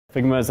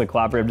Figma is a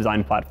collaborative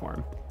design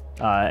platform,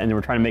 and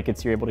we're trying to make it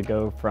so you're able to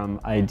go from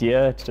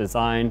idea to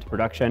design to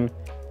production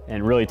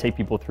and really take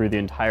people through the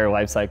entire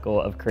life cycle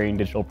of creating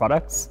digital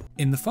products.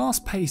 In the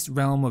fast-paced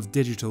realm of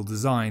digital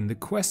design, the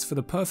quest for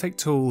the perfect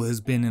tool has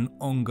been an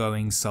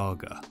ongoing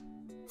saga.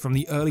 From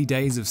the early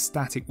days of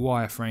static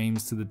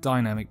wireframes to the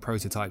dynamic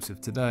prototypes of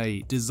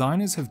today,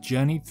 designers have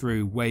journeyed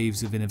through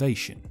waves of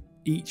innovation,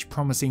 each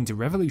promising to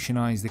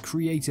revolutionize the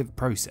creative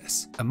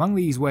process. Among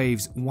these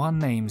waves, one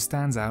name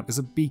stands out as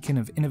a beacon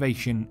of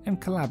innovation and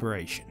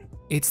collaboration.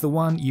 It's the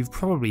one you've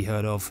probably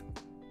heard of,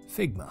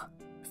 Figma.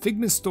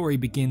 Figma's story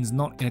begins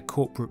not in a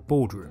corporate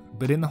boardroom,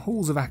 but in the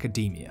halls of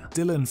academia.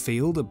 Dylan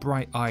Field, a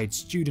bright-eyed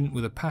student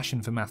with a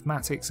passion for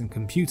mathematics and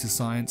computer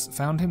science,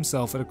 found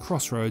himself at a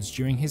crossroads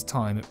during his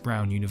time at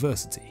Brown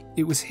University.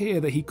 It was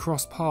here that he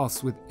crossed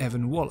paths with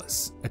Evan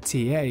Wallace, a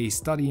TA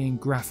studying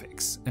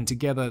graphics, and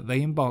together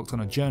they embarked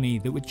on a journey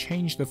that would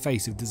change the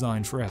face of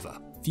design forever.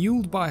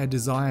 Fueled by a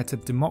desire to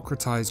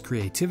democratize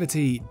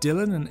creativity,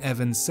 Dylan and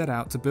Evan set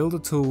out to build a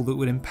tool that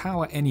would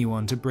empower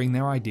anyone to bring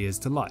their ideas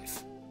to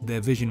life. Their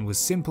vision was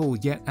simple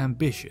yet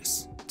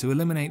ambitious, to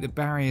eliminate the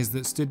barriers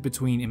that stood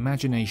between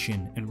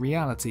imagination and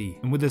reality,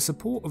 and with the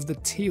support of the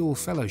Teal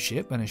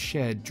Fellowship and a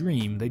shared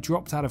dream, they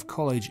dropped out of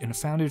college and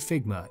founded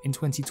Figma in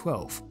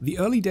 2012. The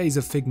early days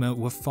of Figma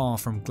were far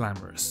from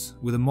glamorous.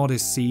 With a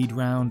modest seed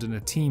round and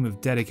a team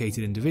of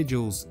dedicated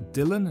individuals,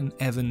 Dylan and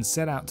Evan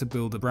set out to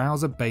build a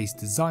browser-based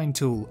design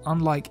tool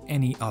unlike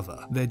any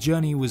other. Their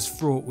journey was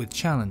fraught with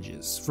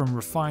challenges, from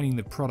refining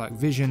the product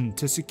vision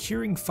to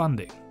securing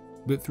funding.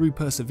 But through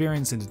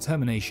perseverance and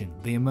determination,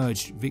 they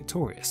emerged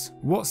victorious.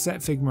 What set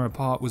Figma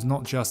apart was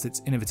not just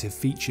its innovative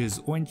features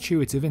or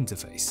intuitive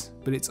interface,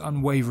 but its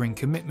unwavering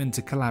commitment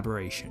to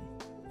collaboration.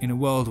 In a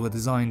world where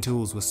design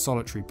tools were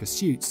solitary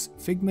pursuits,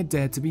 Figma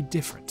dared to be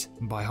different.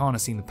 By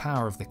harnessing the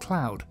power of the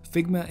cloud,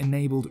 Figma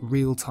enabled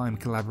real-time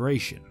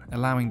collaboration,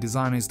 allowing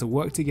designers to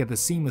work together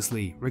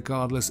seamlessly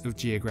regardless of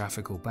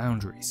geographical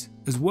boundaries.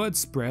 As word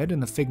spread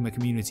and the Figma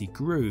community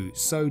grew,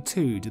 so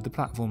too did the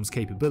platform's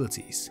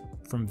capabilities.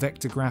 From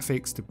vector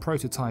graphics to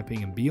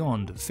prototyping and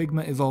beyond,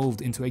 Figma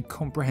evolved into a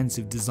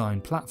comprehensive design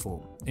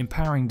platform,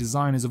 empowering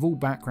designers of all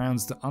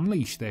backgrounds to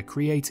unleash their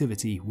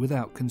creativity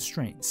without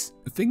constraints.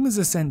 Figma's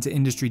ascent to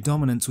industry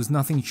dominance was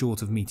nothing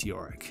short of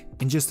meteoric.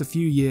 In just a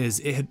few years,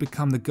 it had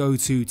become the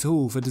go-to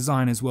tool for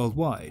designers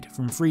worldwide,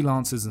 from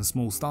freelancers and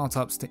small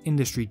startups to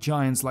industry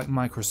giants like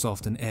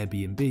Microsoft and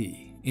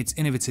Airbnb. Its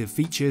innovative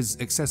features,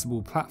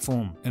 accessible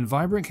platform, and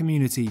vibrant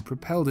community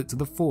propelled it to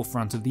the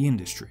forefront of the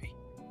industry,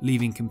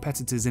 leaving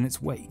competitors in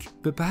its wake.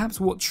 But perhaps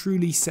what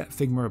truly set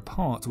Figma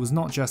apart was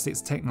not just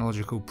its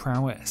technological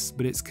prowess,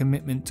 but its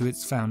commitment to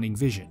its founding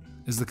vision.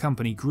 As the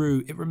company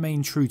grew, it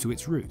remained true to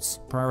its roots,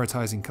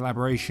 prioritizing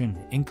collaboration,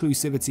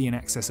 inclusivity, and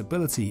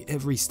accessibility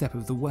every step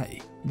of the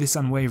way. This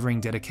unwavering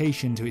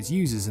dedication to its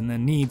users and their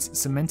needs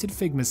cemented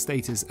Figma's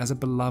status as a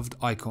beloved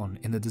icon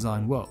in the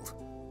design world.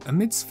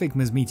 Amidst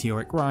Figma's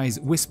meteoric rise,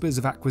 whispers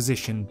of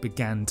acquisition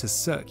began to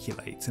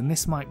circulate, and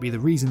this might be the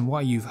reason why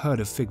you've heard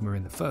of Figma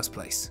in the first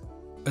place.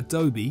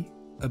 Adobe,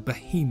 a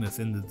behemoth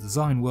in the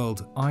design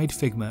world, eyed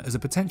Figma as a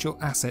potential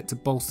asset to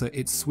bolster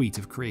its suite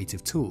of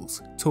creative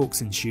tools. Talks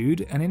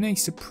ensued, and in a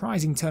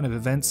surprising turn of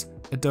events,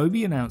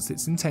 Adobe announced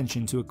its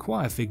intention to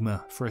acquire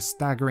Figma for a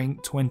staggering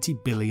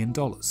 $20 billion.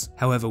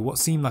 However, what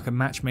seemed like a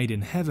match made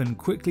in heaven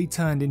quickly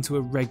turned into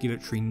a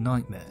regulatory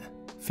nightmare.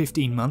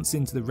 15 months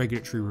into the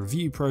regulatory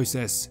review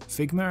process,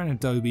 Figma and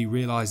Adobe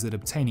realized that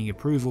obtaining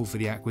approval for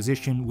the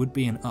acquisition would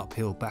be an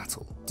uphill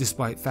battle.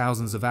 Despite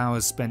thousands of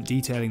hours spent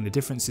detailing the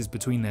differences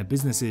between their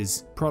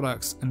businesses,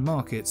 products, and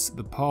markets,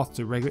 the path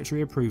to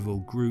regulatory approval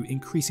grew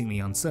increasingly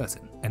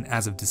uncertain. And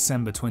as of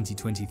December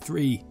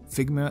 2023,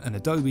 Figma and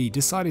Adobe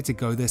decided to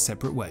go their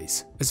separate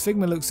ways. As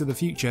Figma looks to the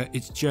future,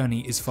 its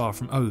journey is far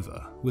from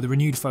over. With a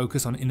renewed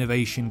focus on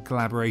innovation,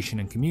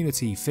 collaboration, and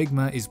community,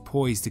 Figma is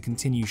poised to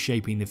continue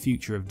shaping the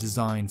future of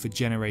design for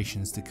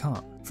generations to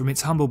come. From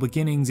its humble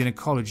beginnings in a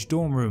college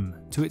dorm room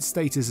to its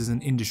status as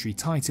an industry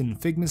titan,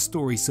 Figma's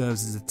story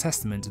serves as a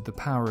testament to the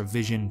power of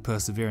vision,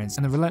 perseverance,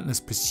 and the relentless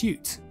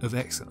pursuit of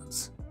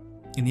excellence.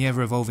 In the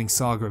ever-evolving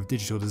saga of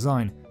digital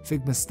design,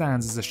 Figma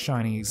stands as a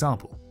shining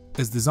example.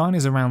 As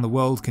designers around the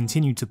world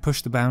continue to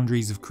push the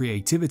boundaries of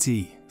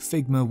creativity,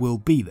 Figma will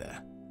be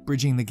there,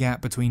 bridging the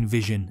gap between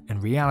vision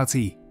and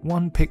reality,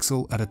 one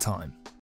pixel at a time.